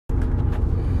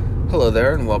Hello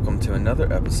there, and welcome to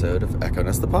another episode of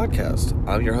Echo-Ness the Podcast.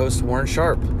 I'm your host, Warren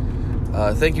Sharp.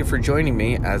 Thank you for joining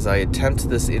me as I attempt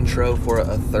this intro for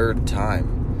a third time.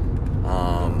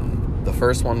 The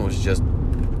first one was just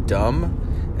dumb,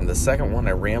 and the second one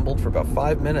I rambled for about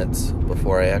 5 minutes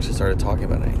before I actually started talking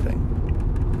about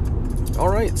anything.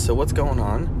 Alright, so what's going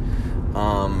on?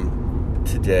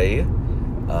 Today,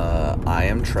 I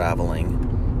am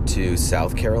traveling to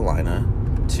South Carolina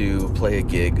to play a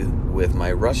gig with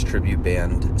my Rush tribute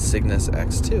band, Cygnus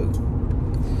X2.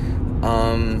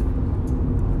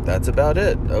 That's about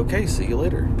it. Okay, see you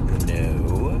later.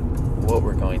 No, what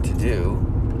we're going to do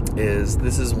is,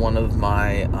 this is one of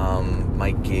my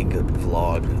my gig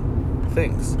vlog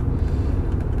things.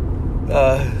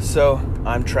 So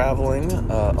I'm traveling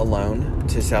alone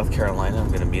to South Carolina. I'm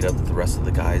going to meet up with the rest of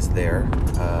the guys there.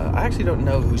 I actually don't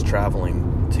know who's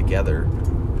traveling together.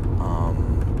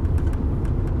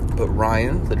 But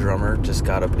Ryan, the drummer, just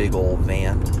got a big old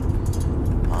van.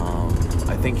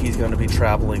 I think he's going to be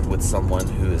traveling with someone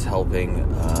who is helping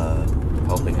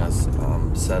us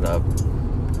set up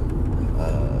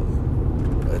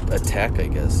a tech, I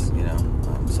guess.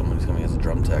 Someone who's coming as a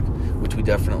drum tech, which we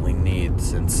definitely need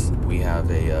since we have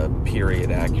a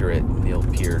period-accurate Neil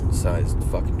Peart-sized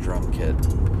fucking drum kit.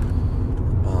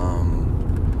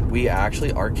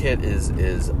 Our kit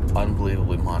is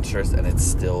unbelievably monstrous, and it's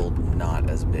still not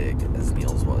as big as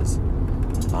Neil's was.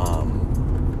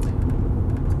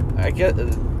 I get,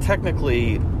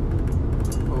 technically,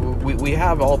 we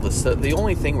have all the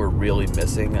only thing we're really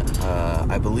missing,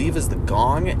 I believe, is the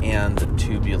gong and the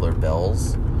tubular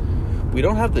bells. We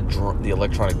don't have the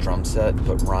electronic drum set,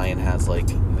 but Ryan has, like,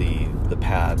 the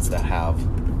pads that have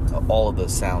all of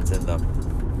those sounds in them.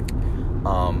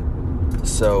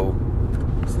 So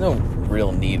there's no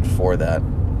real need for that.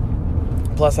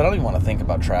 Plus, I don't even want to think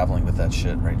about traveling with that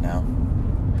shit right now.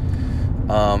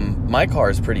 My car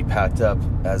is pretty packed up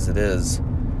as it is.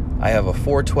 I have a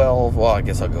 412. Well, I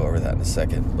guess I'll go over that in a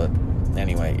second. But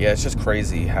anyway, yeah, it's just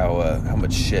crazy how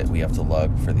much shit we have to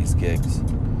lug for these gigs.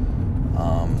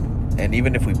 And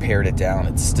even if we pared it down,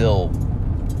 it would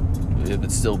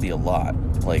still be a lot.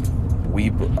 Like,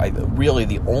 really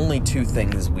the only two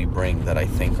things we bring that I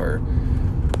think are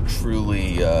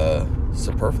truly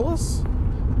superfluous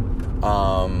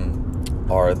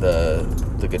are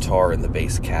the guitar and the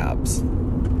bass cabs.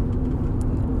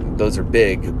 Those are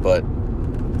big, but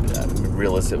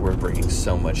realistic, we're bringing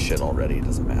so much shit already, it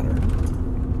doesn't matter.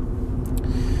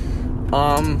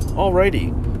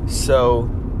 Alrighty, so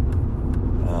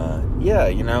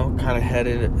kind of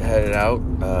headed out,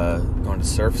 going to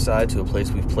Surfside, to a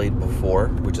place we've played before,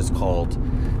 which is called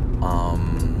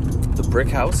the Brick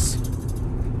House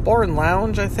Bar and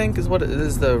Lounge, I think is what it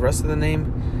is, the rest of the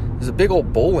name. There's a big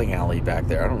old bowling alley back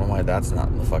there. I don't know why that's not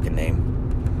in the fucking name.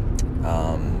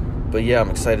 But yeah,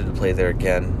 I'm excited to play there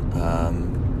again. I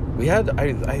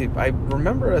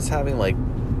remember us having, like,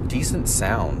 decent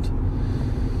sound.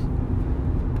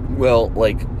 Well,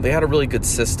 like, they had a really good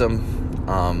system.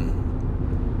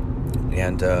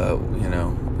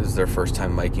 This is their first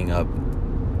time miking up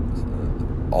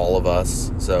all of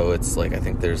us. So it's like, I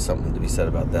think there's something to be said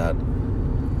about that.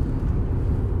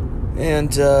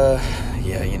 And,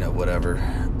 whatever.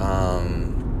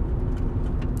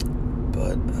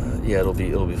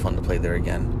 It'll be fun to play there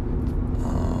again.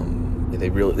 They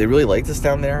really liked us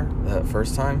down there that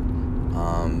first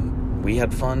time. We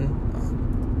had fun.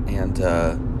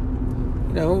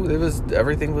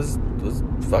 Everything was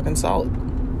fucking solid.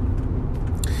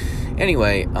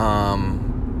 Anyway,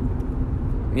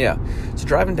 so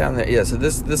driving down there, so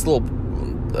this little,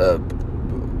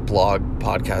 blog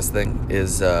podcast thing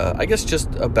is, I guess,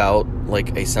 just about,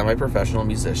 like, a semi-professional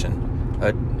musician,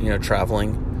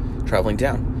 traveling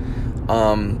down.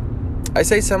 I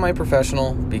say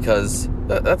semi-professional because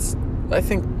that's, I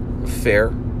think,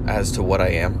 fair as to what I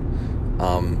am.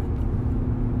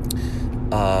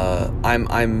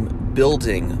 I'm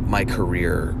building my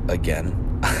career again,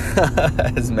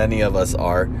 as many of us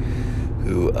are,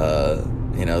 who,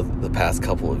 the past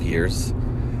couple of years.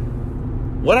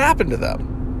 What happened to them?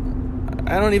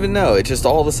 I don't even know. It just,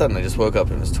 all of a sudden, I just woke up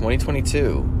and it was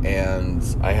 2022, and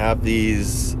I have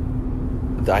this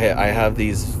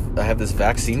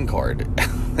vaccine card,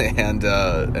 and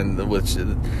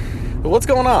what's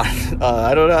going on?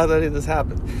 I don't know how any of this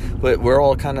happened, but we're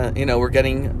all kind of, we're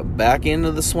getting back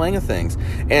into the swing of things,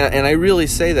 and I really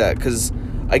say that because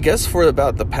I guess for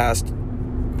about the past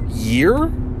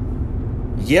year,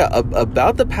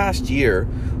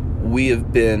 we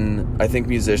have been, I think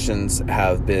musicians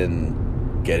have been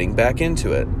getting back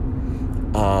into it,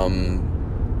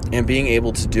 and being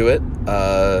able to do it,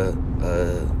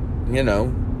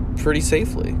 pretty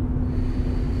safely.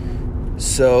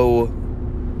 So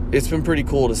it's been pretty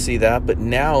cool to see that, but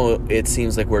now it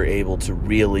seems like we're able to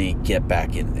really get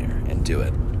back in there and do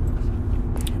it.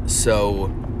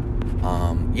 So,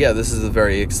 this is a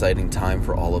very exciting time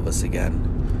for all of us again.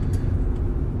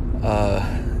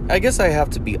 I guess I have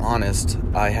to be honest.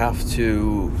 I have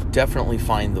to definitely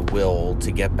find the will to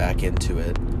get back into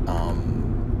it.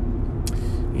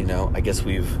 I guess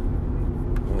I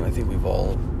think we've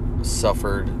all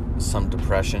suffered some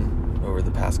depression over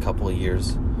the past couple of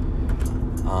years.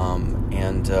 I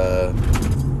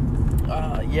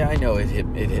know it hit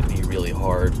me really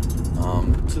hard,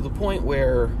 to the point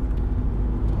where,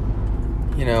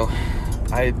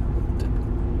 I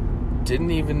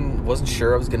wasn't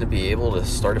sure I was going to be able to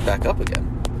start it back up again.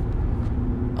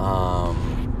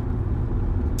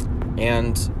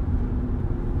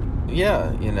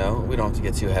 We don't have to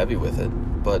get too heavy with it,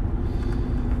 but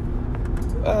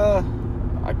I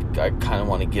kind of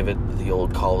want to give it the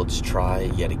old college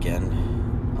try yet again.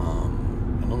 I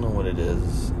don't know what it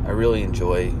is. I really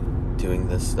enjoy doing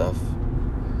this stuff.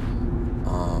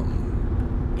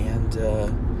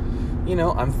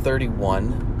 I'm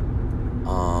 31.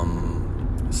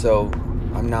 So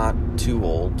I'm not too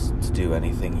old to do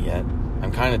anything yet.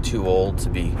 I'm kind of too old to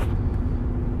be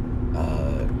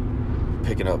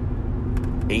picking up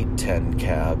 810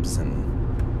 cabs and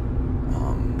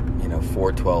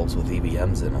 412s with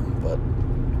EBMs in them, but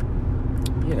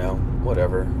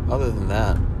whatever. Other than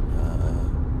that,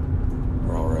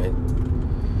 we're all right.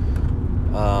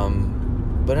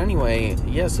 But anyway,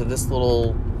 so this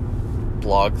little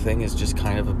blog thing is just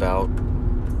kind of about,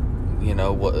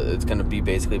 what it's going to be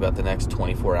basically about the next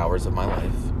 24 hours of my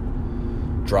life.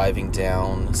 Driving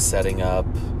down, setting up,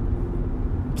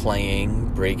 playing,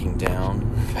 breaking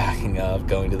down, backing up,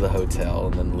 going to the hotel,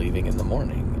 and then leaving in the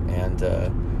morning. And,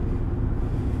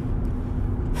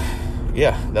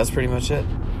 that's pretty much it.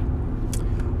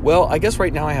 Well, I guess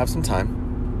right now I have some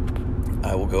time.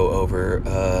 I will go over,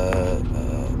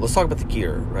 let's talk about the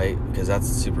gear, right? Because that's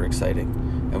super exciting.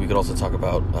 And we could also talk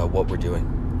about what we're doing.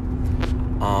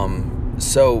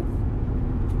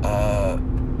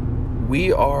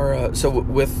 We are,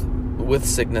 with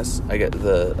Cygnus, I get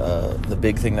the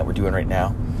big thing that we're doing right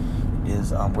now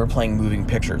is we're playing moving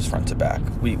pictures front to back.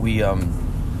 We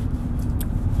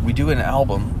do an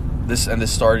album. This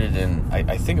started in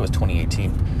I think it was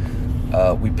 2018.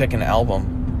 We pick an album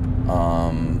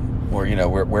where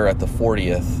we're at the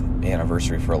 40th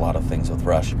anniversary for a lot of things with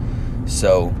Rush.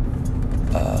 So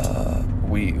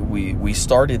we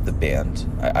started the band.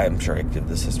 I'm sure I give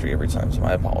this history every time, so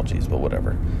my apologies, but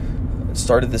whatever.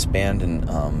 Started this band in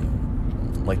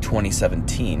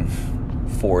 2017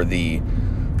 for the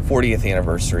 40th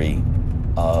anniversary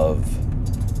of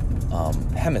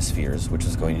Hemispheres, which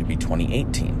is going to be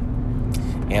 2018.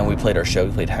 And we played our show.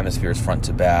 We played Hemispheres front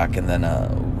to back, and then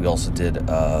we also did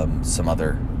some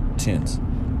other tunes.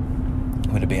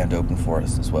 We had a band open for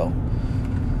us as well.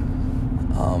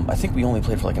 I think we only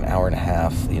played for an hour and a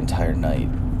half the entire night.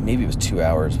 Maybe it was 2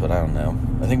 hours, but I don't know.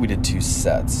 I think we did 2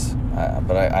 sets,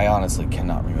 but I honestly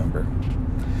cannot remember.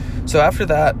 So after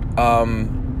that,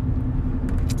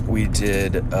 we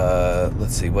did,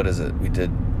 let's see, what is it? We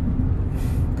did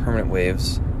Permanent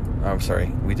Waves. I'm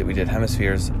sorry, we did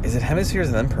Hemispheres. Is it Hemispheres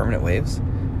and then Permanent Waves?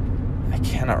 I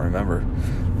cannot remember.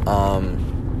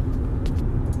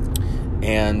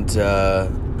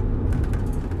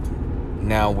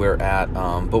 Now we're at,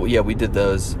 we did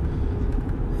those,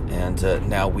 and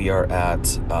now we are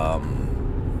at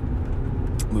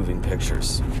Moving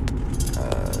Pictures.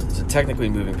 So technically,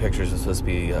 Moving Pictures was supposed to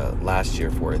be last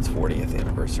year for its 40th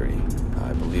anniversary.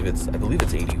 I believe it's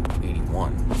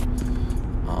 81.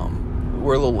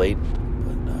 We're a little late,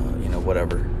 but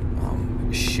whatever.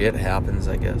 Shit happens,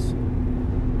 I guess.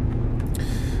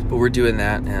 But we're doing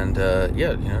that, and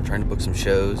trying to book some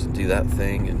shows and do that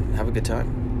thing and have a good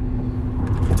time.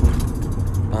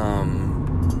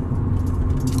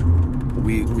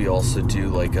 We also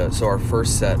do so our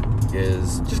first set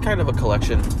is just kind of a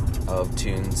collection of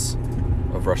tunes,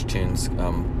 of Rush tunes,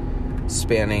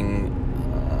 spanning,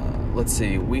 let's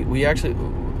see, we actually,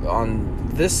 on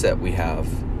this set we have,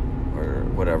 or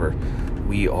whatever,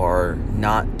 we are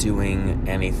not doing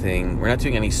anything, we're not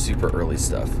doing any super early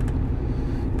stuff.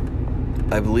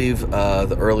 I believe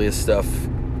the earliest stuff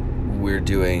we're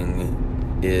doing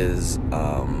is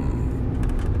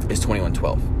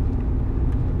 2112.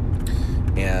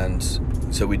 And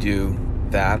so we do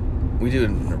that. We do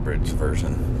an abridged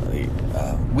version.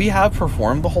 We have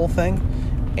performed the whole thing,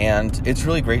 and it's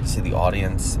really great to see the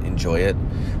audience enjoy it.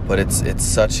 But it's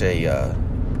such a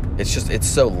it's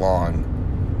so long.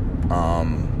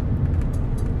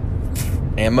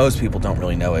 And most people don't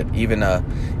really know it. Even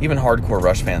hardcore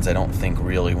Rush fans, I don't think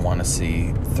really want to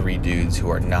see three dudes who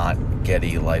are not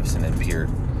Geddy, Lifeson, and Peart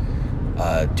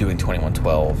doing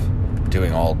 2112,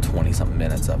 doing all 20-something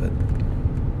minutes of it.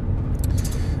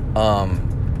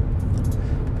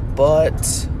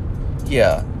 But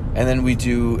yeah, and then we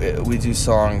do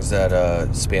songs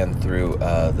that span through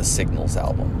the Signals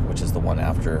album, which is the one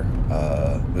after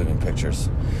Moving Pictures.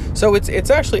 So it's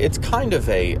kind of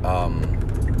a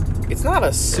it's not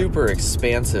a super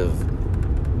expansive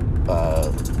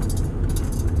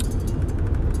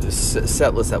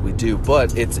set list that we do,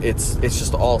 but it's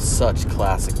just all such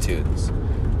classic tunes.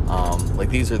 Like,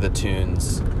 these are the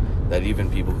tunes that even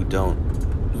people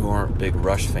who aren't big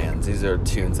Rush fans, these are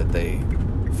tunes that they,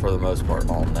 for the most part,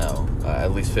 all know.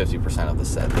 At least 50% of the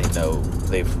set, they know,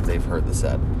 they've heard the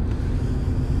set,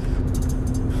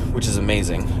 which is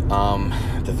amazing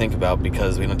to think about,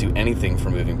 because we don't do anything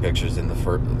for Moving Pictures in the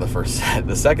first set.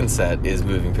 The second set is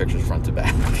Moving Pictures front to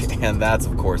back, and that's,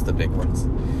 of course, the big ones.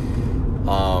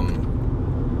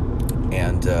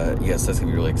 Yes, that's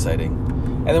gonna be really exciting.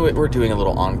 And then we're doing a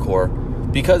little encore,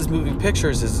 because Moving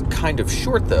Pictures is kind of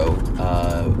short, though.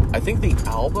 I think the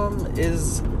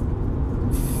album's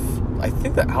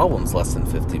less than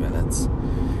 50 minutes.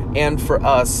 And for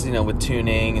us, with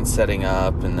tuning and setting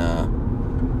up and, a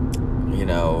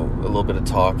little bit of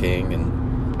talking,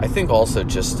 and I think also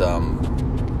just,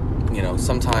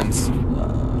 sometimes,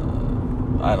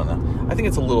 I don't know. I think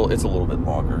it's a little bit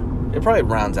longer. It probably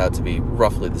rounds out to be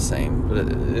roughly the same, but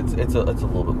it's a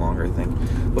little bit longer, I think.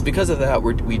 But because of that,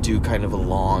 we do kind of a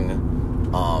long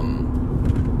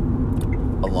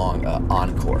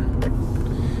encore,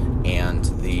 and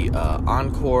the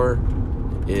encore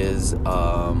is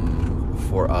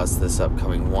for us. This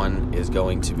upcoming one is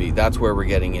going to be, that's where we're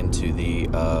getting into the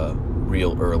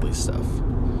real early stuff,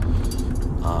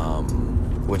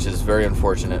 which is very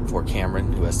unfortunate for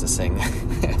Cameron, who has to sing.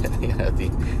 At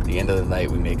the end of the night,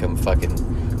 we make him fucking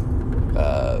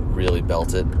really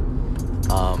belt it.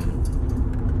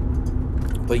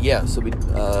 But yeah, so we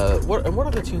what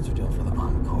other tunes we're doing for the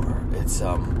encore? It's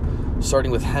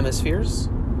starting with Hemispheres.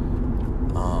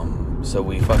 So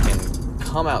we fucking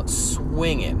come out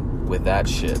swinging with that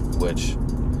shit, which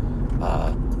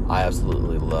I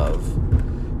absolutely love.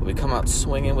 We come out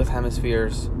swinging with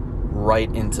Hemispheres, right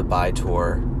into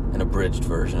By-Tour, an abridged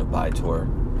version of By-Tour.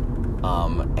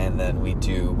 And then we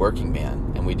do Working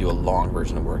Man, and we do a long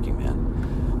version of Working Man.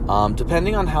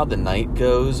 Depending on how the night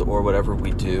goes or whatever we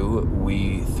do,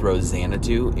 we throw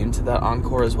Xanadu into that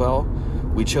encore as well.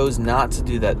 We chose not to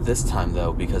do that this time,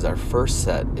 though, because our first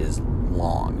set is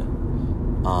long.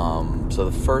 So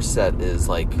the first set is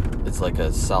it's like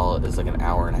an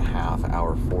hour and a half,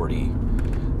 hour 40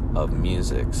 of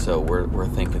music. So we're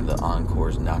thinking the encore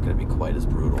is not going to be quite as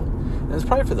brutal, and it's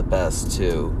probably for the best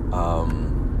too.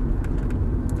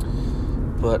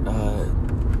 But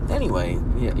anyway,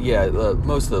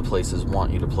 most of the places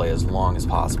want you to play as long as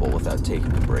possible without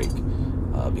taking a break,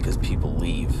 because people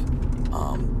leave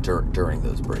during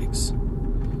those breaks.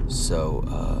 So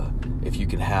if you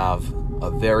can have a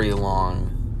very long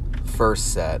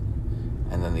first set,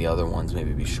 and then the other ones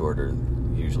maybe be shorter,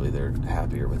 usually they're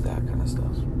happier with that kind of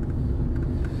stuff.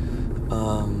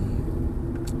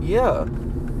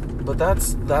 But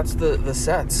that's the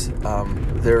sets.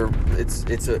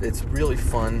 It's really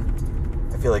fun.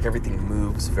 I feel like everything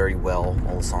moves very well.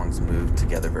 All the songs move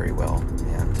together very well,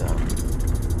 and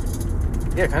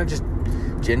kind of just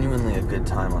genuinely a good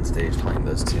time on stage playing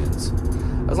those tunes.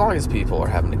 As long as people are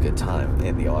having a good time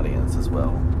in the audience as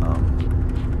well.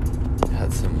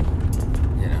 Had some,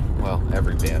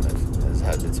 every band has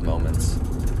had its moments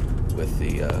with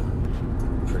the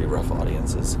pretty rough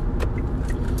audiences.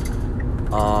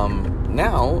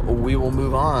 Now we will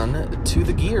move on to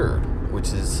the gear,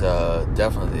 which is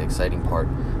definitely the exciting part.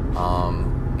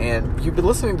 And you've been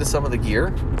listening to some of the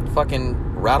gear fucking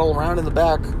rattle around in the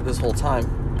back this whole time.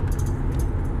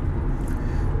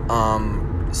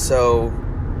 So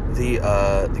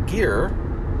the gear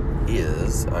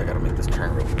is, I gotta make this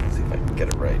turn real quick, see if I can get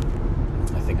it right.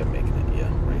 I think I'm making it,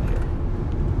 right here.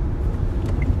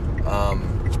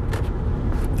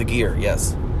 The gear,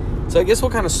 yes. So I guess we'll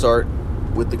kind of start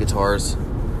with the guitars.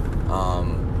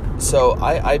 So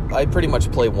I pretty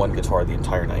much play one guitar the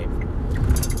entire night.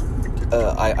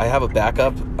 I have a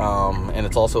backup, and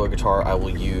it's also a guitar I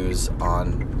will use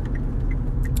on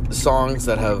songs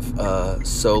that have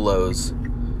solos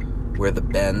where the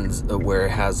bends, where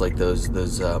it has like those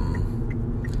I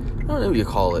don't know what you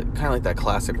call it, kind of like that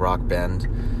classic rock bend.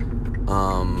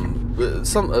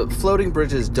 Some floating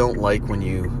bridges don't like when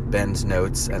you bend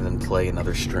notes and then play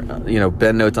another string,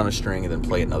 bend notes on a string and then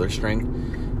play another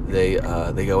string.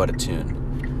 they go out of tune.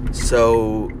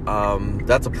 So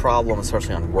that's a problem,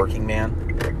 especially on Working Man.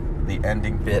 The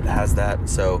ending bit has that.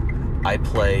 So I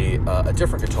play a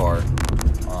different guitar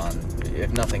on,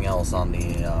 if nothing else, on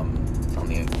the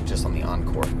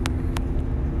Encore.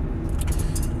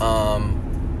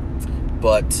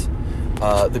 But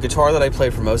the guitar that I play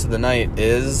for most of the night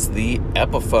is the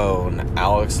Epiphone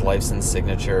Alex Lifeson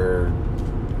signature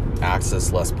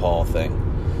Axis Les Paul thing.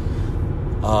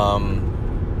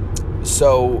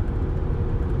 So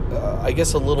I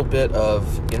guess a little bit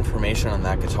of information on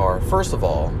that guitar. First of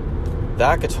all,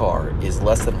 that guitar is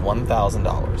less than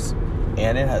 $1,000,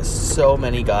 and it has so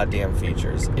many goddamn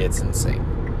features. It's insane.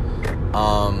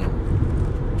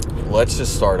 Let's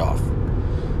just start off.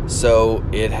 So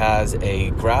it has a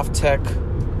Graphtec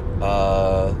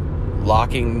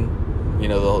locking,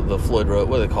 the Floyd Rose,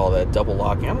 what do they call that? Double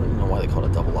locking. I don't even know why they call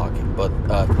it double locking, but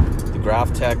the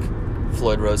Graphtec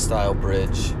Floyd Rose style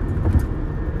bridge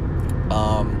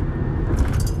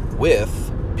with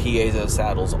piezo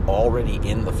saddles already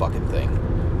in the fucking thing,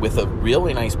 with a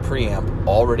really nice preamp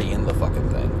already in the fucking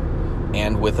thing,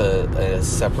 and with a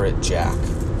separate jack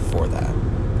for that.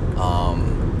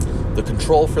 The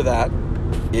control for that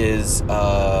is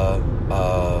I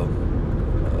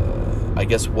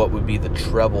guess what would be the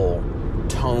treble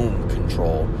tone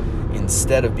control.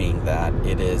 Instead of being that,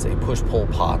 it is a push-pull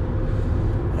pot.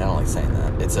 I don't like saying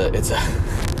that. It's a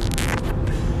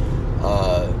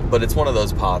but it's one of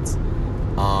those pots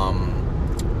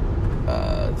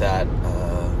that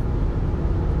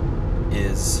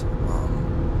is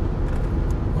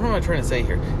what am I trying to say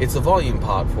here? It's a volume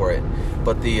pot for it,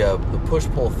 but the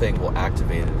push-pull thing will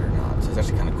activate it or not. So it's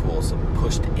actually kind of cool. So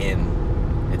pushed in,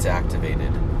 it's activated,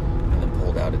 and then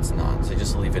pulled out, it's not. So you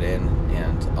just leave it in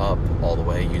and up all the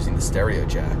way using the stereo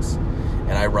jacks.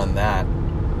 And I run that.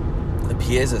 The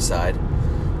piezo side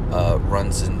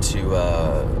runs into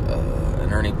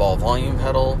an Ernie Ball volume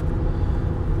pedal,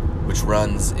 which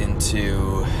runs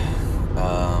into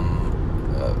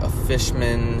a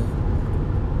Fishman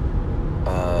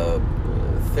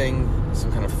thing,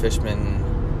 some kind of Fishman,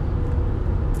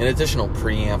 an additional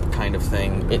preamp kind of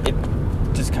thing. It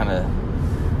just kind of,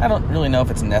 I don't really know if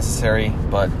it's necessary,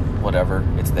 but whatever,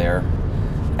 it's there.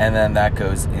 And then that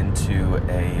goes into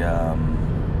a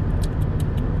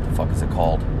what the fuck is it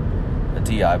called? A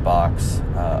DI box,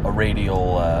 a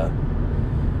radial,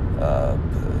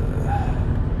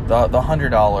 the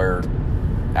 $100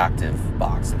 active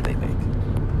box that they make,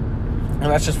 and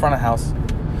that's just front of house.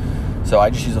 So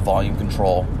I just use a volume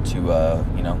control to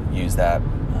use that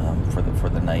for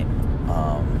the night.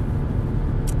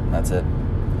 And that's it.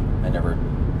 I never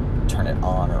turn it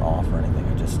on or off or anything.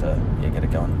 I just get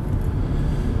it going.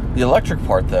 The electric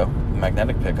part, though, the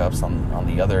magnetic pickups on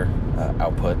the other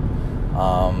output,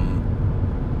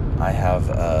 I have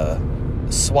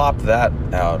swapped that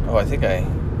out. Oh, I think I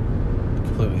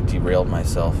completely derailed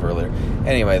myself earlier.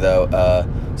 Anyway, though,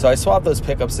 so I swapped those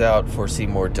pickups out for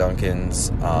Seymour Duncan's,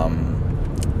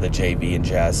 the JB and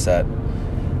Jazz set.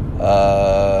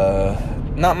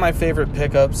 Not my favorite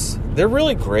pickups. They're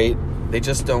really great. They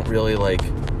just don't really, I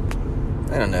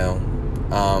don't know.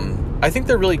 I think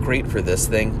they're really great for this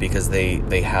thing because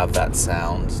they have that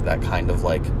sound, that kind of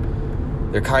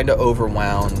they're kind of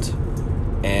overwound,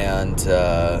 and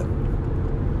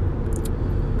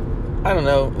I don't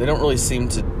know, they don't really seem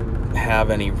to have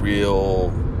any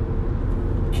real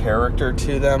character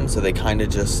to them, so they kind of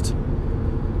just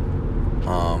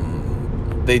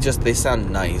they sound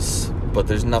nice, but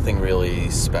there's nothing really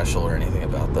special or anything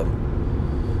about them.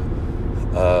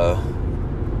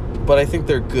 But I think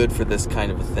they're good for this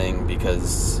kind of a thing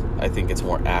because I think it's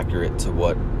more accurate to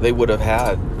what they would have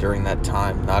had during that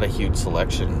time. Not a huge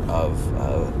selection of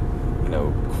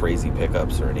crazy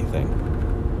pickups or anything.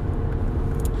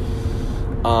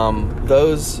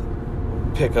 Those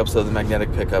pickups, though, the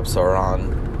magnetic pickups, are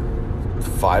on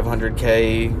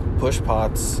 500K push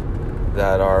pots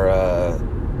that are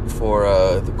for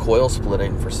the coil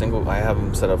splitting for single. I have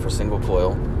them set up for single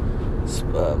coil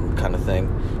kind of thing.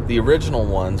 The original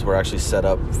ones were actually set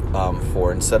up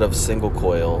for, instead of single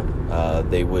coil,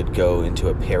 they would go into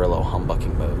a parallel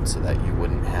humbucking mode so that you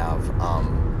wouldn't have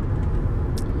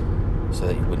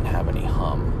any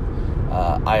hum.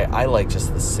 I like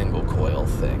just the single coil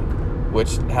thing,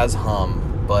 which has hum,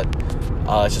 but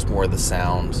it's just more the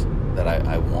sound that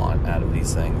I want out of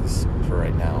these things for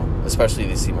right now. Especially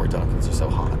these Seymour Duncans are so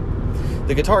hot.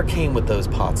 The guitar came with those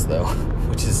pots, though,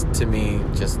 which is, to me,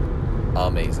 just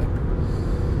amazing.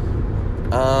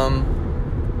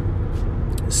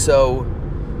 So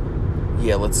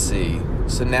yeah, let's see.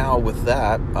 So now with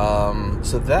that,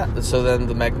 so then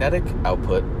the magnetic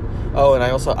output Oh, and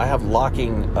I have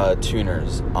locking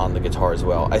tuners on the guitar as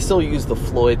well. I still use the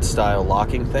Floyd style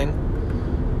locking thing,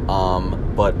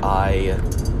 but I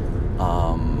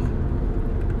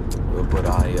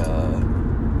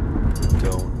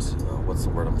don't. What's the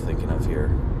word I'm thinking of here?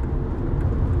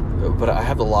 But I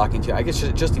have the locking tuner. I guess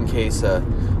just in case.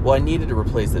 I needed to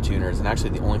replace the tuners, and actually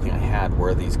the only thing I had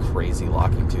were these crazy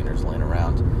locking tuners laying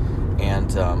around,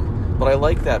 and but I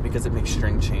like that because it makes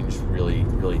string change really,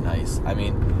 really nice. I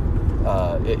mean,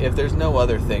 if there's no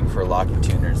other thing for locking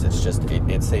tuners, it's just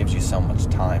it saves you so much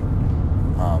time.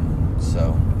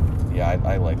 So yeah,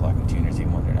 I like locking tuners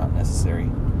even when they're not necessary.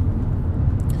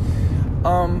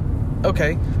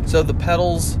 Okay, so the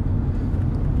pedals,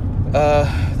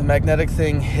 the magnetic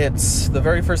thing hits. The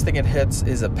very first thing it hits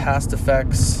is a Past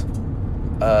Effects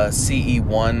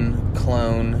CE1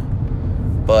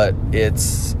 clone, but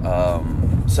it's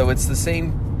so it's the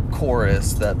same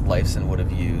chorus that Lifeson would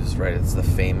have used, right? It's the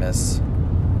famous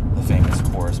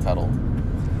chorus pedal.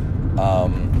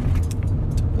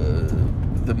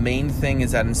 The main thing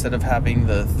is that instead of having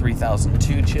the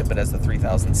 3002 chip, it has the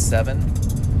 3007,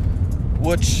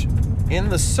 which in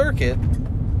the circuit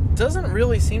doesn't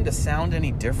really seem to sound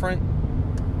any different.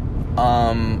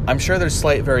 I'm sure there's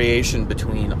slight variation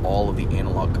between all of the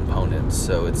analog components,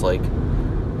 so it's like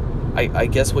I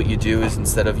guess what you do is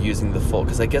instead of using the full,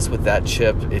 because I guess with that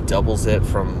chip it doubles it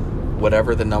from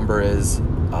whatever the number is,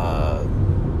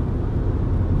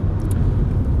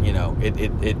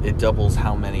 it doubles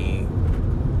how many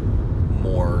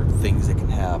more things it can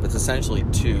have. It's essentially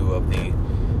 2 of the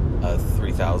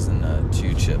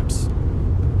 3002 chips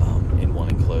in one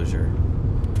enclosure.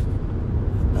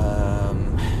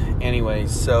 Anyway,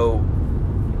 so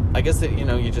I guess that,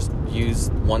 you just use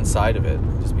one side of it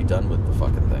and just be done with the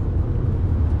fucking thing.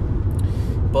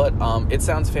 But it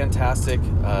sounds fantastic.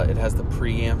 It has the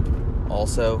preamp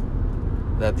also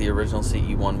that the original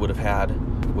CE1 would have had,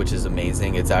 which is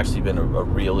amazing. It's actually been a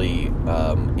really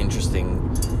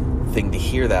interesting thing to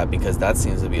hear that, because that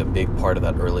seems to be a big part of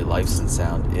that early Lifeson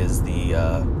sound is the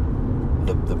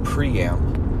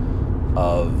preamp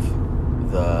of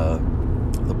the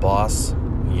Boss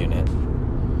unit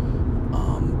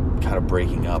kind of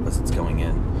breaking up as it's going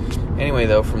in. Anyway,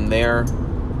 though, from there,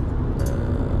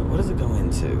 what does it go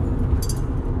into?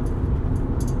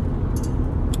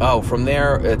 Oh, from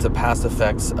there, it's a Past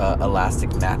Effects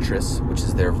Elastic Mattress, which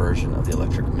is their version of the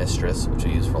Electric Mistress, which I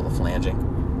use for all the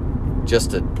flanging.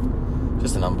 Just an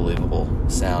unbelievable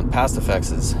sound. Past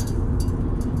Effects is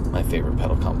my favorite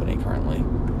pedal company currently.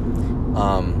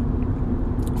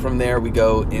 From there, we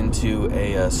go into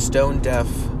a Stone Deaf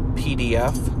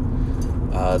PDF,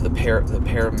 the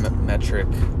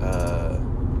parametric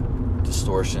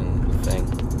distortion thing,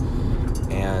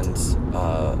 and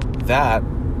that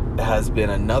has been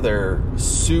another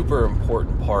super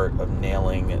important part of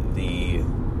nailing the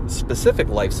specific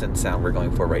Lifeson sound we're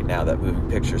going for right now, that moving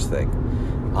pictures thing.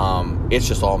 It's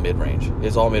just all mid-range.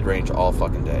 It's all mid-range all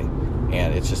fucking day,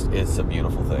 and it's a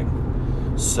beautiful thing.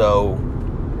 So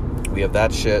we have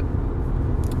that shit.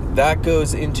 That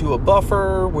goes into a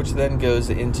buffer, which then goes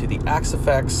into the Axe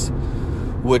Effects,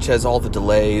 which has all the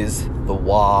delays, the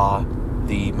wah,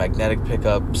 the magnetic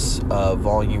pickups,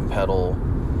 volume pedal,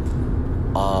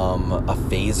 a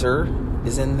phaser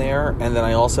is in there, and then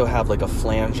I also have like a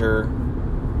flanger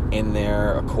in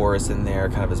there, a chorus in there,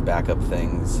 kind of as backup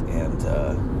things, and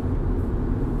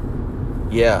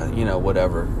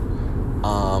whatever.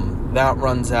 That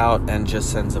runs out and just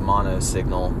sends a mono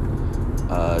signal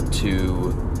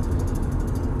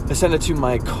I send it to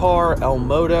my car, El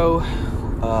Moto.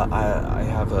 I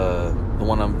have the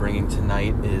one I'm bringing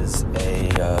tonight is a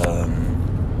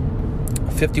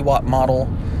 50-watt model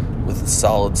with a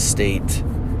solid state,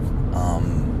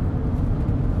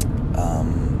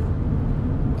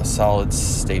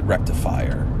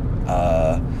 rectifier.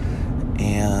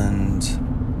 And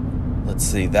let's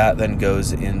see, that then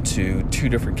goes into 2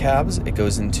 different cabs. It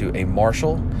goes into a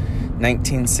Marshall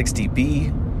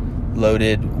 1960B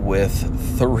loaded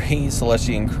with 3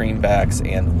 Celestion creambacks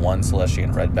and 1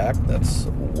 Celestion redback. That's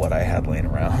what I had laying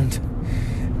around.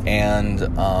 And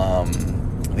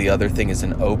the other thing is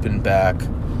an open back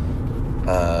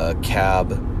cab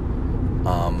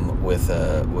with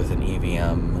an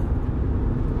EVM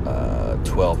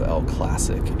 12L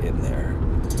Classic in there.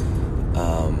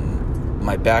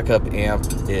 My backup amp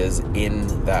is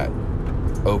in that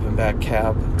open back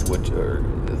cab,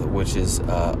 which is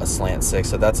a slant 6,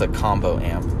 so that's a combo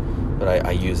amp, but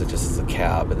I use it just as a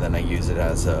cab, and then I use it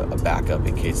as a backup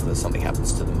in case something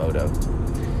happens to the moto.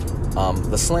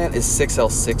 The slant is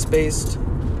 6L6 based.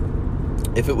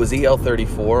 If it was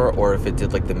EL34, or if it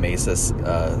did like the Mesa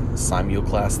Simul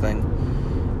class thing,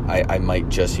 I might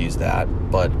just use that.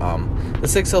 But the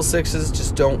 6L6s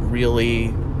just don't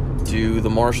really do the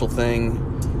Marshall thing.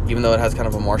 Even though it has kind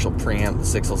of a Marshall preamp, the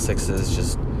 6L6s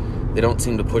just, they don't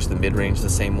seem to push the mid-range the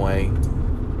same way.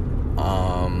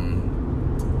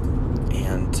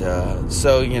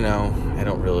 So, you know, I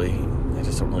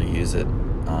just don't really use it.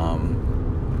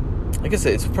 Like I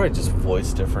said, it's probably just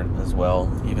voice different as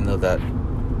well, even though that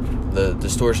the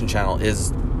distortion channel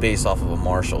is based off of a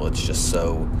Marshall. It's just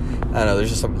so, I don't know, there's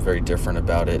just something very different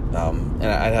about it. And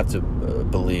I'd have to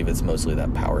believe it's mostly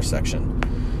that power section.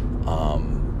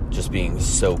 Just being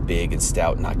so big and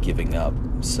stout, not giving up.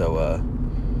 So,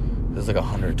 there's like a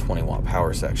 120 watt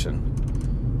power section.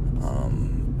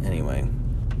 Anyway.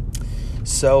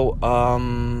 So,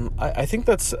 I think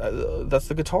that's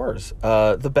the guitars.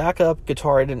 The backup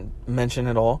guitar I didn't mention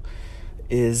at all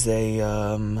is a,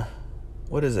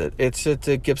 what is it? It's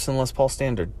a Gibson Les Paul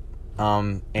Standard.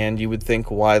 And you would think,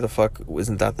 why the fuck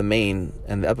isn't that the main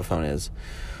and the Epiphone is?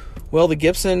 Well, the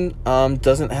Gibson,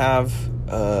 doesn't have,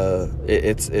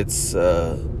 it's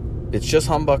just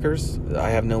humbuckers.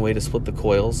 I have no way to split the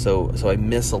coils, so I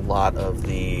miss a lot of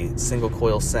the single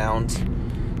coil sounds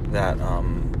that,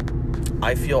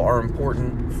 I feel are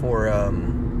important for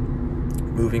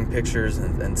moving pictures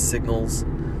and signals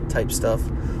type stuff.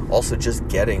 Also, just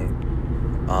getting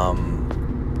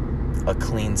a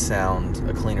cleaner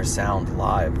sound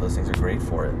live. Those things are great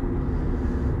for it.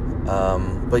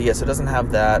 But yes, it doesn't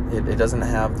have that. It doesn't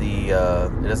have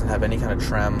it doesn't have any kind of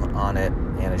trem on it,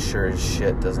 and it sure as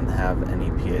shit doesn't have any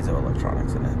piezo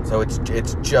electronics in it. So it's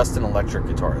just an electric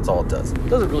guitar. That's all it does. It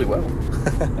does it really well.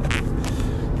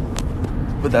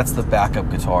 But that's the backup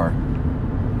guitar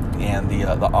and the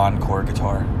encore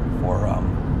guitar for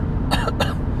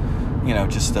you know,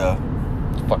 just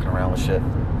fucking around with shit.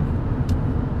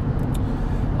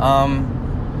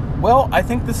 Well, I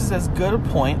think this is as good a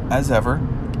point as ever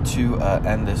to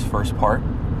end this first part.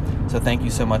 So thank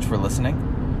you so much for listening.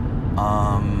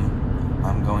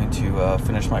 I'm going to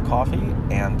finish my coffee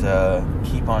and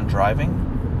keep on driving.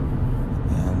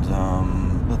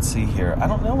 And let's see here. I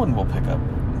don't know when we'll pick up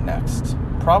next.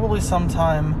 Probably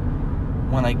sometime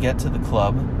when I get to the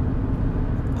club.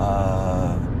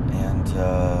 And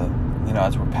you know,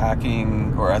 as we're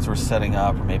packing or as we're setting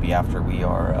up, or maybe after we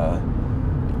are,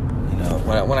 you know,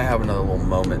 when I have another little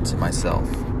moment to myself.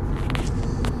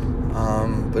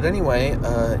 But anyway,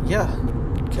 yeah,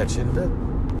 catch you in a bit.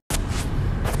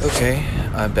 Okay,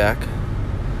 I'm back.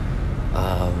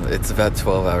 It's about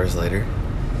 12 hours later.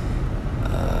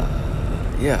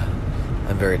 Yeah,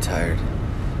 I'm very tired.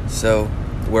 So,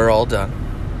 we're all done.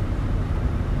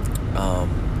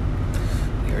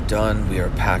 We are done. We are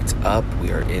packed up.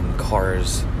 We are in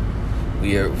cars.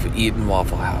 We've eaten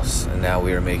Waffle House, and now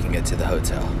we are making it to the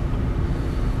hotel.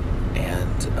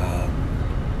 And,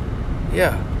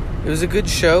 yeah, it was a good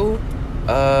show.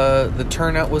 The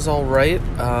turnout was all right.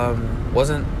 I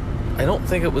don't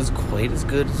think it was quite as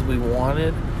good as we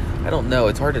wanted. I don't know.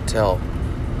 It's hard to tell.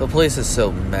 The place is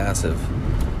so massive.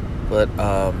 But,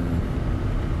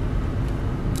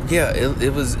 yeah,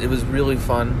 it was really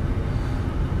fun.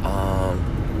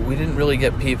 We didn't really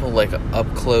get people like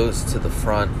up close to the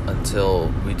front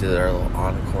until we did our little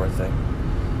encore thing.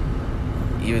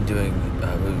 Even doing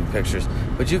moving pictures,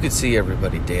 but you could see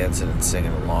everybody dancing and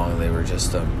singing along. They were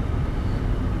just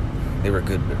they were a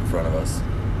good bit in front of us.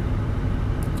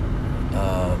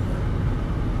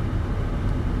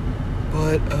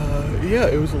 But yeah,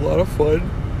 it was a lot of fun.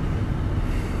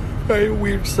 Very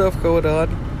weird stuff going on.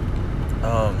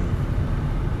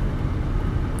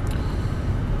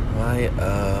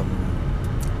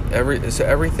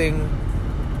 Everything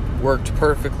worked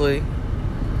perfectly,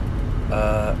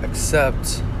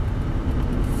 except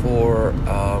for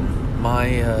my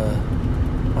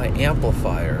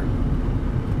amplifier.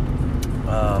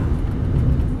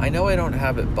 I know I don't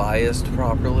have it biased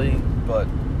properly, but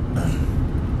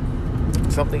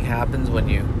something happens when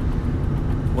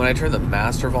I turn the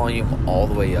master volume all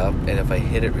the way up, and if I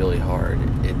hit it really hard,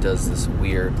 it does this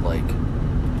weird, like,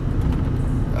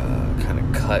 kind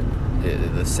of cut.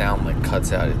 The sound, like,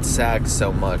 cuts out. It sags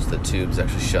so much the tubes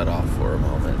actually shut off for a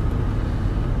moment.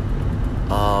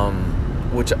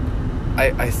 Which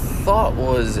I thought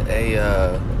was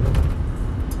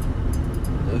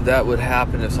that would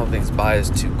happen if something's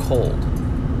biased too cold.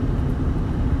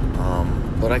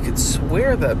 But I could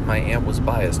swear that my amp was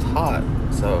biased hot,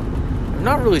 so I'm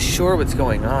not really sure what's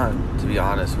going on, to be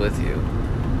honest with you.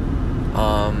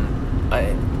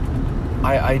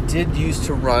 I did used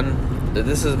to run.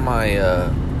 This is my. I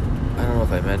don't know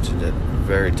if I mentioned it. I'm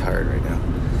very tired right now.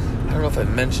 I don't know if I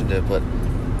mentioned it, but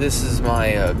this is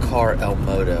my car El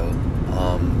Moto.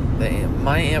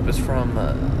 My amp is from,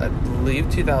 I believe,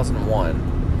 2001.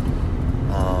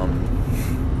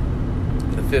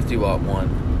 The 50 watt one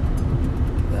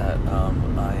that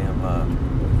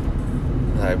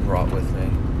that I brought with me.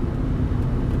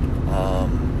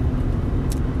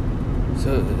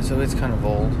 So it's kind of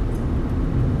old,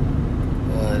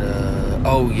 but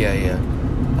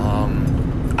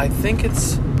I think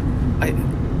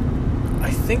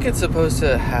it's supposed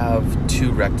to have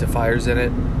 2 rectifiers in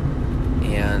it,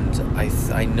 and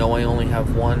I know I only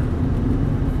have one.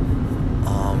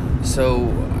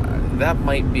 So that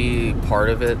might be part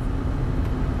of it.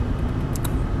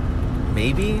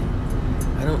 Maybe,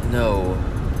 I don't know.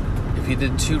 If you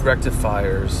did 2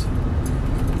 rectifiers,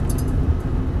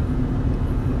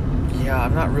 yeah,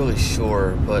 I'm not really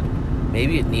sure, but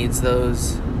maybe it needs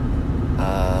those.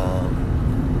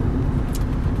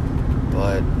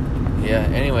 But yeah,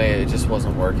 anyway, it just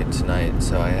wasn't working tonight,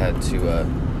 so I had to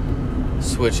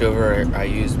switch over. I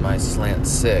used my Slant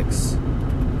 6,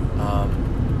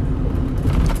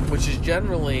 which is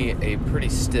generally a pretty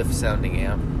stiff sounding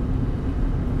amp.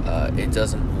 It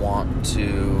doesn't want to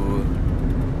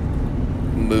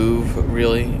move,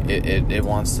 really. It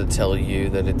wants to tell you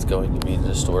that it's going to be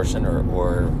distortion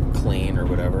or clean or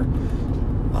whatever.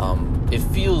 It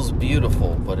feels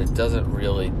beautiful, but it doesn't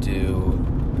really do,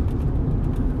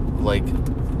 like,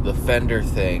 the Fender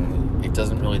thing. It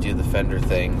doesn't really do the Fender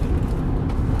thing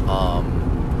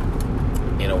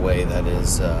in a way that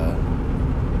is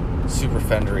super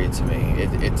Fendery to me.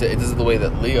 It does it the way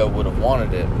that Leo would have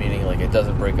wanted it, meaning, like, it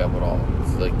doesn't break up at all.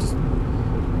 It's like, just,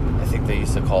 I think they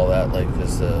used to call that, like,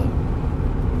 this the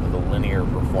linear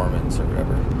performance or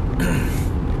whatever.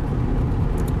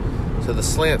 So the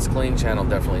Slants clean channel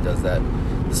definitely does that.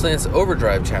 The Slants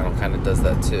overdrive channel kind of does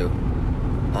that too.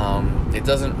 It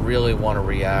doesn't really want to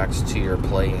react to your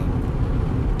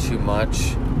playing too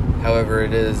much. However,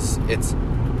 it's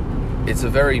a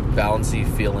very bouncy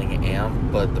feeling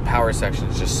amp, but the power section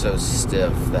is just so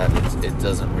stiff that it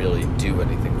doesn't really do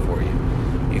anything for you.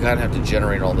 You kind of have to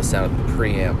generate all the sound of the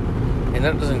preamp, and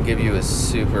that doesn't give you it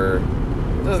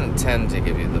doesn't tend to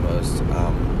give you the most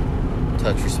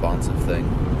touch responsive thing.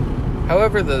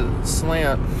 However, the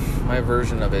Slant, my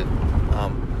version of it,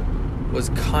 was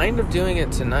kind of doing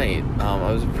it tonight.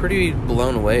 I was pretty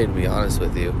blown away, to be honest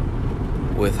with you,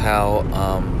 with how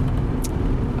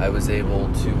I was able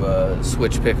to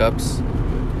switch pickups,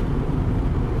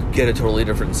 get a totally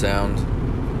different sound.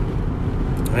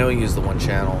 I only use the one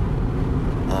channel,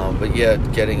 but yeah,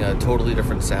 getting a totally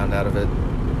different sound out of it.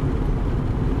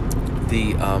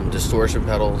 The distortion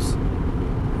pedals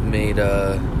made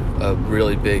a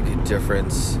really big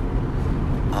difference.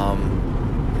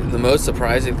 The most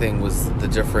surprising thing was the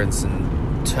difference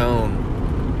in tone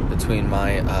between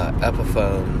my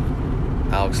Epiphone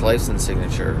Alex Lifeson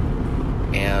signature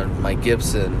and my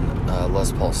Gibson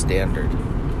Les Paul Standard.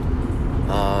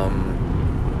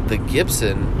 The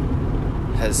Gibson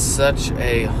has such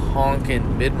a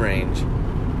honkin' mid-range.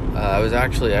 I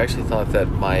actually thought that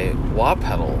my wah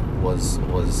pedal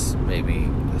was maybe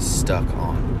stuck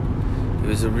on. It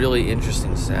was a really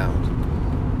interesting sound.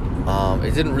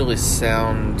 It didn't really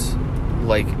sound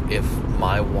like if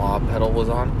my wah pedal was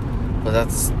on, but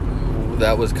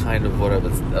that was kind of what I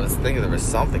was thinking. There was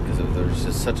something, because there was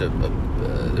just such a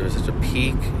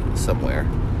peak somewhere,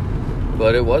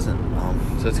 but it wasn't.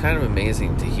 So it's kind of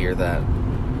amazing to hear that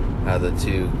out of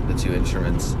the two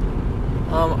instruments.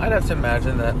 I'd have to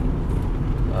imagine that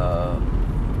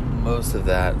most of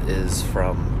that is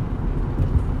from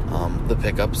the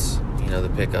pickups, the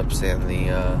pickups and the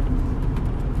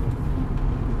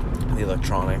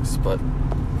electronics, but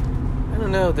I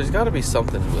don't know. There's got to be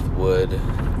something with wood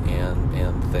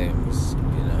and things,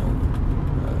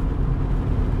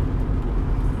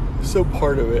 so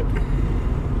part of it.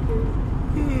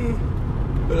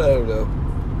 But I don't know.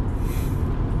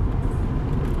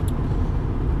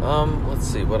 Let's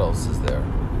see, what else is there? I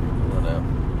don't know.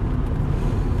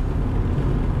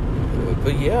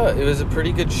 But yeah, it was a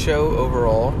pretty good show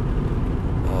overall.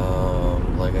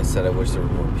 Like I said, I wish there were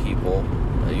more people.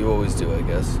 You always do, I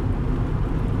guess.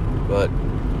 But,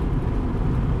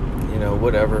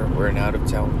 whatever. We're an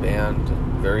out-of-town band.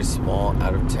 Very small,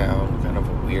 out-of-town, kind of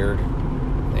a weird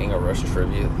thing, a Rush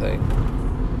trivia thing.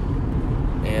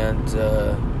 And,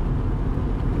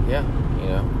 yeah,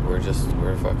 we're just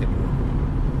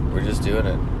doing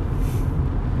it.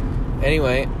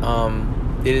 Anyway,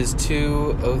 it is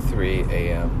 2:03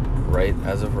 a.m. right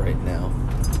as of right now.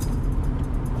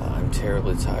 I'm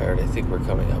terribly tired. I think we're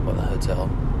coming up on the hotel.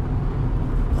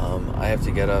 I have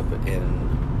to get up in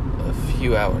a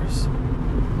few hours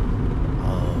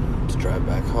to drive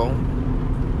back home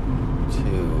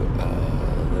to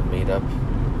then meet up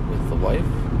with the wife,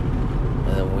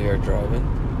 and then we are driving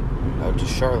out to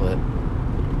Charlotte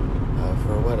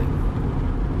for a wedding.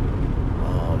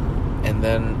 And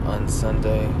then on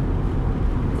Sunday,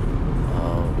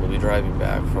 we'll be driving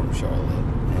back from Charlotte,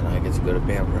 and I get to go to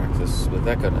band practice with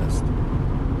Echo Nest.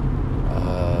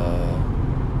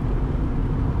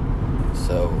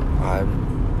 So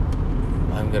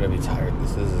I'm gonna be tired.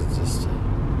 This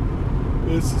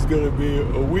is gonna be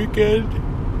a weekend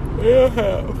and a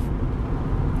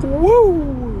half.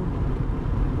 Woo!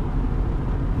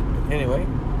 Anyway,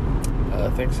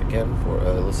 thanks again for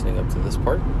listening up to this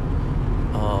part.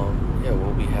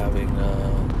 We'll be having,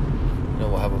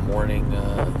 we'll have a morning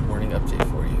update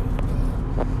for you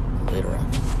later on.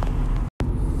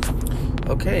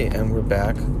 Okay, and we're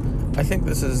back. I think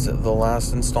this is the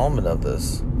last installment of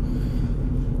this.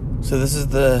 So this is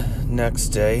the next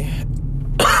day.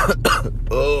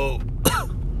 Oh.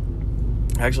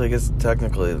 Actually, I guess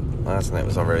technically last night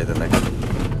was already the next day.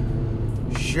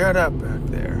 Shut up back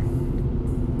there.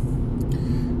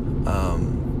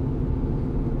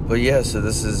 But yeah, so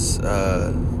this is,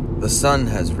 the sun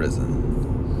has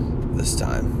risen this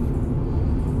time.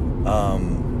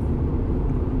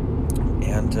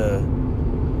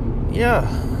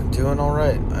 Doing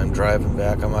alright. I'm driving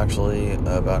back. I'm actually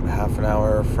about half an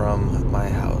hour from my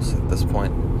house at this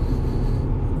point.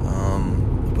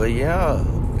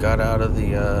 Got out of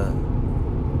the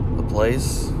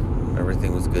place.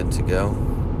 Everything was good to go.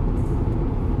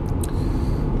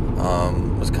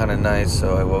 It was kind of nice,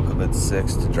 so I woke up at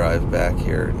 6 to drive back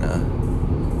here, and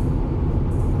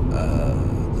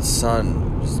the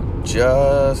sun was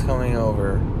just coming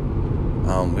over.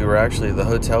 The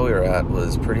hotel we were at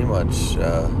was pretty much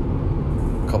a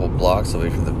couple blocks away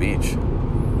from the beach,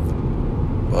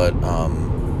 but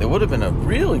it would have been a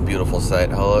really beautiful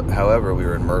sight. However, we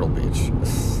were in Myrtle Beach.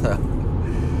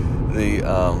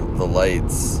 The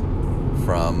lights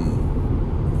from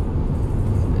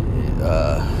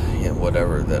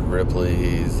whatever that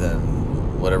Ripley's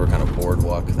and whatever kind of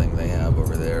boardwalk thing they have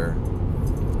over there,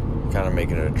 kind of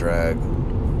making it a drag.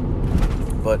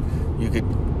 But you could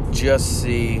just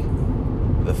see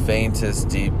the faintest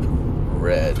deep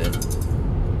red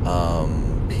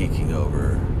peeking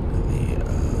over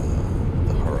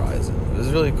the horizon. It was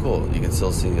really cool. You could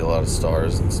still see a lot of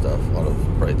stars and stuff, a lot of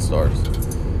bright stars,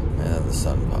 and the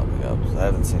sun popping up. I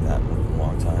haven't seen that in a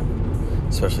long time,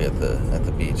 especially at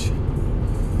the beach.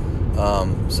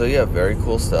 Very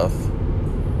cool stuff.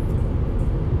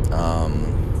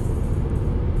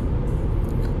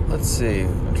 Let's see.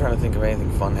 I'm trying to think of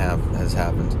anything fun has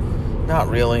happened. Not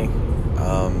really.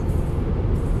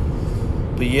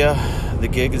 The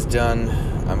gig is done.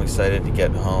 I'm excited to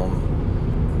get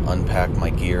home, unpack my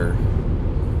gear,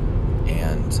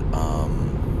 and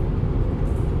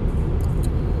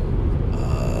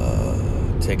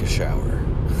take a shower.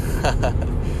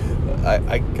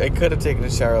 I could have taken a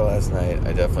shower last night.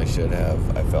 I definitely should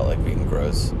have. I felt like being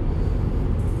gross.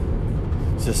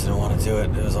 Just didn't want to do it.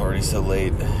 It was already so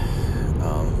late.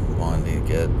 Wanted to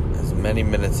get as many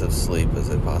minutes of sleep as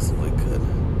I possibly could.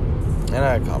 And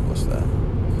I accomplished that.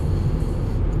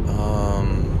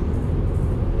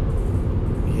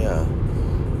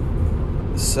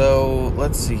 So,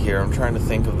 let's see here. I'm trying to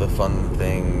think of the fun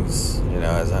things,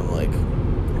 as I'm,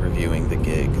 reviewing the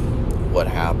gig. What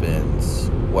happens,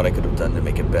 what I could have done to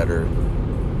make it better.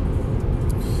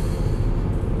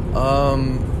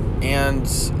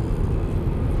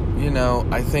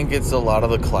 I think it's a lot of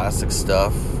the classic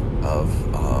stuff of,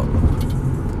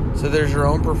 so there's your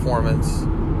own performance,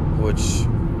 which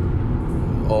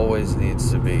always needs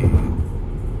to be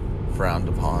frowned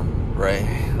upon, right?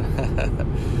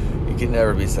 You can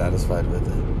never be satisfied with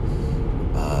it.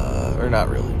 Or not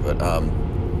really, but,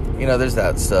 there's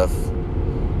that stuff.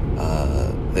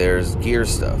 There's gear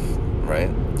stuff, right?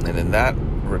 And in that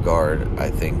regard, I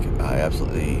think I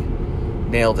absolutely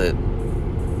nailed it.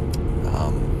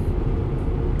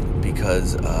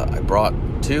 Because I brought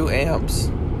 2 amps,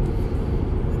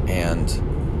 and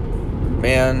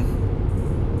man,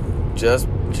 just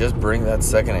bring that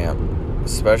second amp,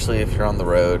 especially if you're on the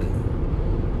road.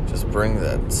 Just bring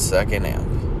that second amp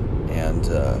and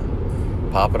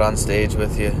pop it on stage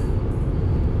with you,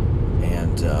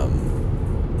 and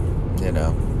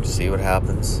see what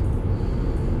happens.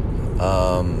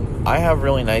 I have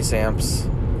really nice amps.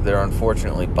 They're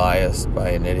unfortunately biased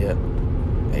by an idiot,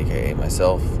 aka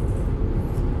myself.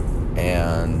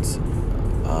 And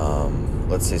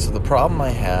let's see. So the problem I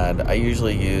had, I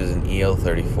usually use an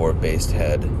EL34 based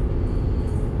head,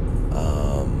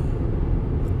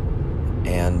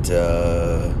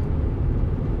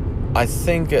 I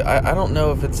think I don't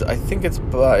know if it's. I think it's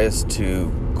biased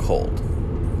to cold.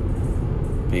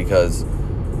 because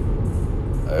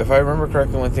if I remember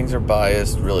correctly, when things are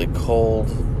biased really cold,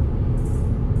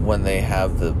 when they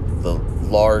have the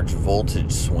large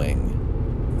voltage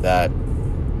swing, that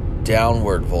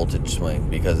downward voltage swing,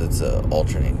 because it's a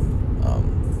alternating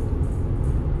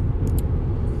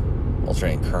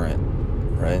current,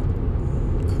 right?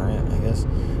 Current, I guess.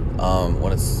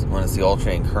 When it's the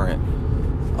alternating current,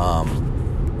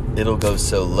 it'll go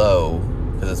so low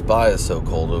because its bias so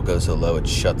cold. It'll go so low it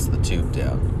shuts the tube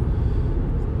down.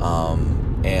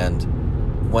 And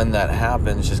when that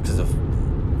happens, just because of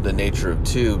the nature of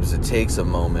tubes, it takes a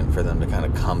moment for them to kind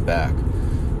of come back.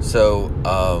 So,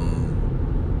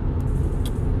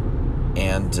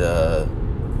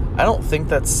 I don't think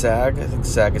that's sag. I think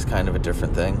sag is kind of a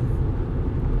different thing.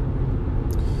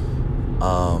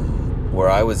 Where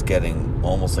I was getting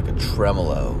almost like a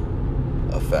tremolo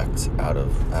effect out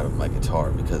of my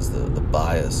guitar because the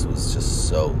bias was just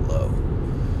so low.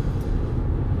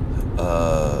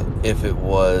 If it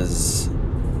was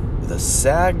the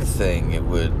sag thing, it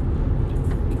wouldn't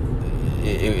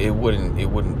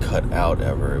cut out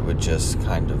ever. It would just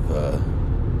kind of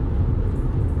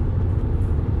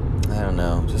I don't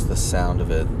know, just the sound of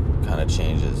it kind of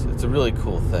changes. It's a really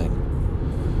cool thing.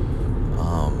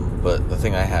 But the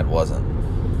thing I had wasn't.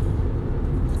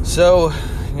 So,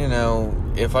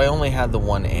 if I only had the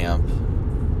one amp,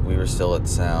 we were still at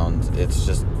sound. It's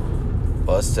just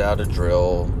bust out a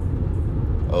drill,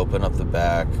 open up the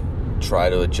back,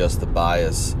 try to adjust the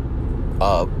bias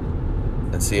up,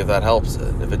 and see if that helps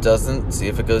it. If it doesn't, see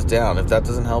if it goes down. If that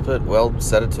doesn't help it, well,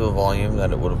 set it to a volume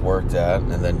that it would have worked at,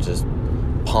 and then just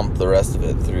pump the rest of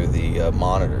it through the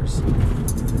monitors.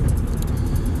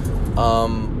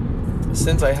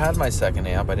 Since I had my second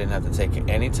amp, I didn't have to take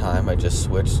any time. I just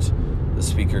switched the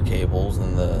speaker cables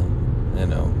and the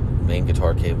main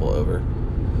guitar cable over,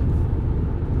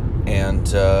 and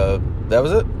that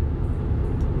was it.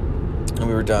 And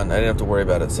we were done. I didn't have to worry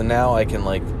about it. So now I can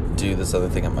do this other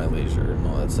thing at my leisure and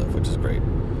all that stuff, which is great.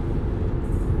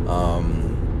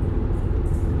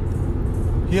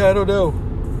 Yeah, I don't know.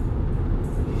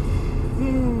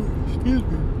 Excuse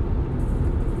me.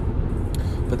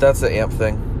 But that's the amp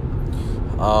thing.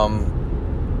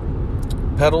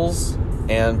 Pedals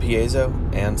and piezo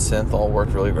and synth all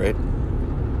worked really great.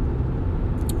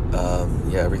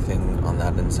 Yeah, everything on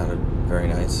that end sounded very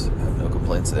nice. I have no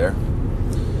complaints there.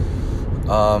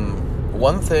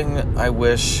 One thing I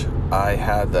wish I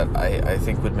had that I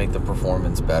think would make the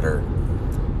performance better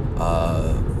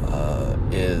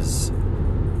is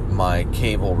my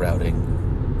cable routing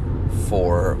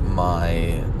for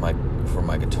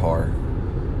my guitar.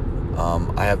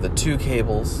 I have the two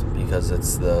cables because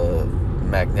it's the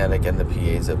magnetic and the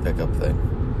piezo pickup thing,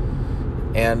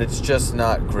 and it's just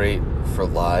not great for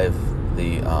live.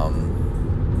 The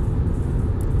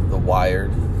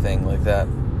wired thing like that.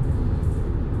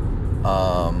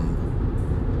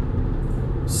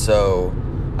 So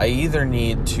I either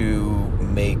need to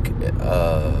make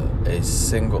a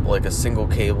single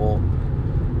cable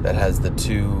that has the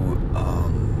two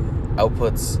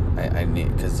outputs. I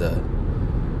need, because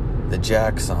the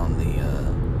jacks on the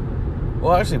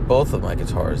actually both of my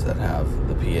guitars that have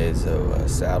the piezo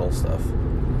saddle stuff,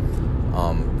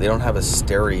 they don't have a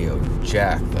stereo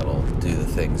jack that'll do the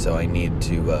thing, so I need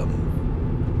to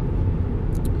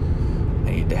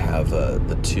have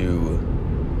the two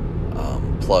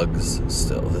plugs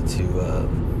still, the two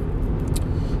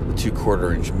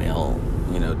 1/4-inch male,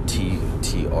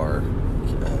 TR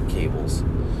cables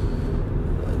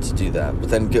to do that. But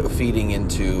then feeding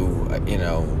into,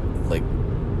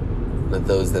 that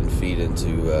those then feed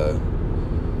into,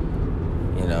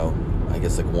 I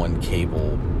guess one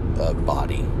cable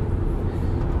body,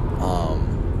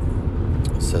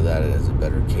 so that it has a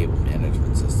better cable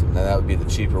management system. Now that would be the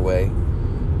cheaper way.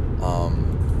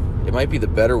 It might be the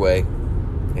better way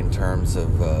in terms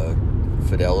of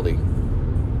fidelity,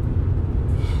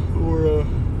 or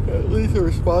at least a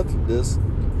responsiveness.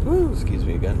 Ooh, excuse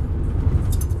me again.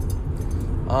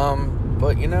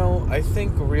 But I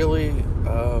think really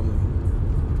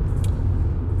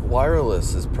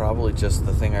wireless is probably just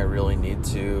the thing I really need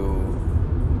to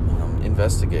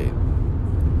investigate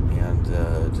and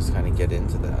just kind of get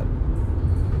into that.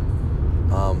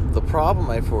 The problem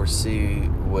I foresee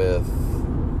with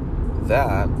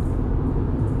that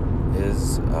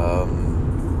is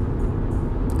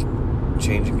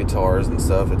changing guitars and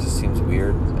stuff. It just seems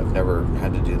weird. I've never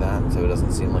had to do that, so it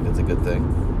doesn't seem like it's a good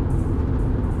thing.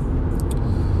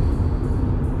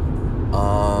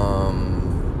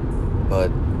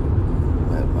 But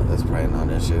that's probably a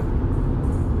non-issue.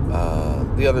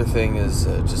 The other thing is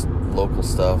just local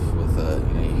stuff with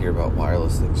you hear about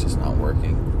wireless things just not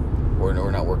working.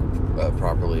 or not working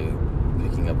properly,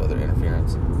 picking up other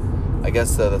interference. I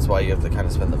guess that's why you have to kind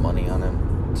of spend the money on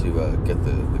them to get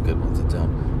the good ones that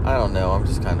don't. I don't know. I'm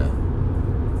just kind of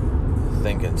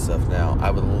thinking stuff now.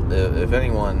 I would, if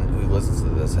anyone who listens to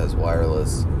this has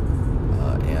wireless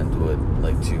and would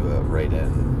like to write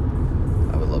in,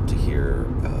 I would love to hear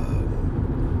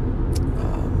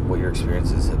what your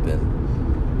experiences have been,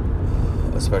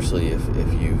 especially if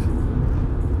you've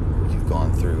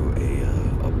gone through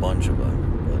a bunch of them.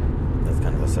 But that's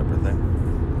kind of a separate thing.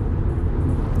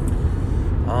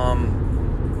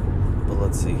 But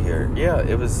let's see here. Yeah,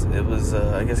 it was.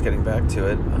 I guess getting back to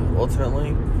it.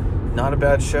 Ultimately, not a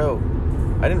bad show.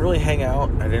 I didn't really hang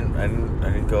out. I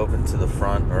didn't go up into the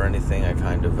front or anything. I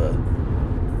kind of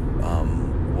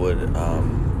would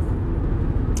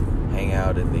hang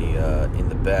out in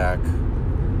the back,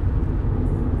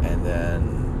 and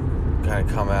then kind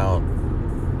of come out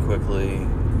quickly,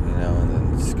 and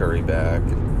then scurry back.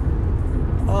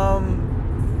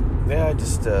 Yeah, I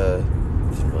just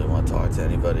didn't really want to talk to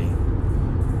anybody.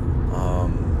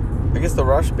 I guess the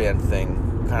Rush band thing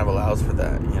kind of allows for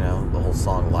that, the whole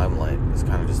song Limelight is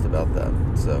kind of just about that.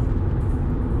 So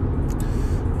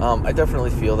I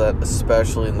definitely feel that,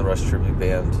 especially in the Rush tribute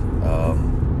band,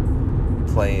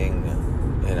 playing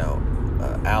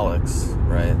Alex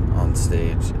right on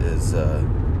stage is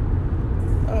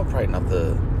probably not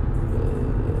the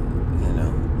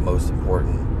most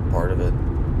important part of it.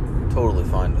 Totally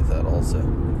fine with that also.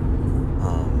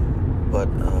 But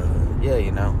yeah,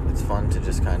 it's fun to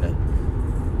just kind of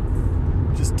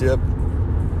just dip,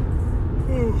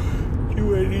 do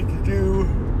what I need to do,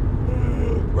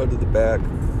 run to the back,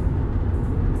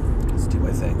 just do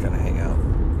my thing, kind of hang out.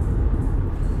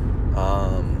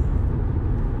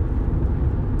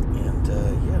 And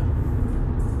yeah,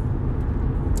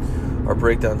 our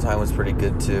breakdown time was pretty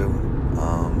good too.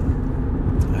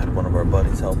 I had one of our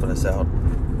buddies helping us out,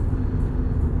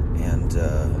 and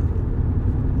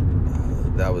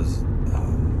that was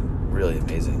really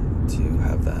amazing to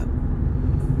have that.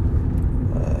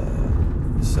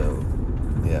 So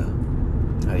yeah,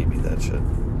 how do you beat that shit?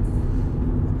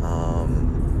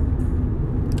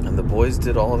 And the boys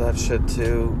did all of that shit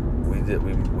too. We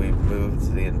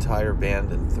moved the entire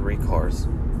band in 3 cars.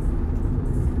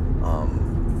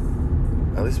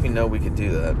 At least we know we could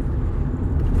do that.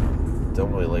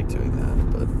 Don't really like doing that,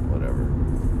 but whatever.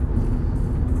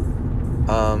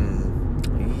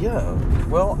 Yeah,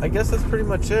 well, I guess that's pretty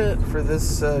much it for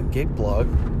this gig blog.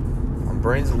 My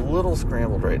brain's a little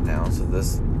scrambled right now, so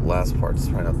this last part's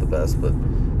probably not the best, but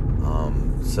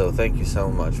so thank you so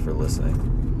much for listening.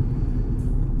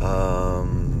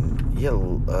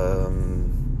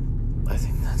 I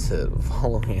think that's it.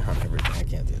 Follow me on everything. I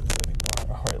can't do this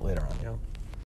anymore. All right, later on, yo.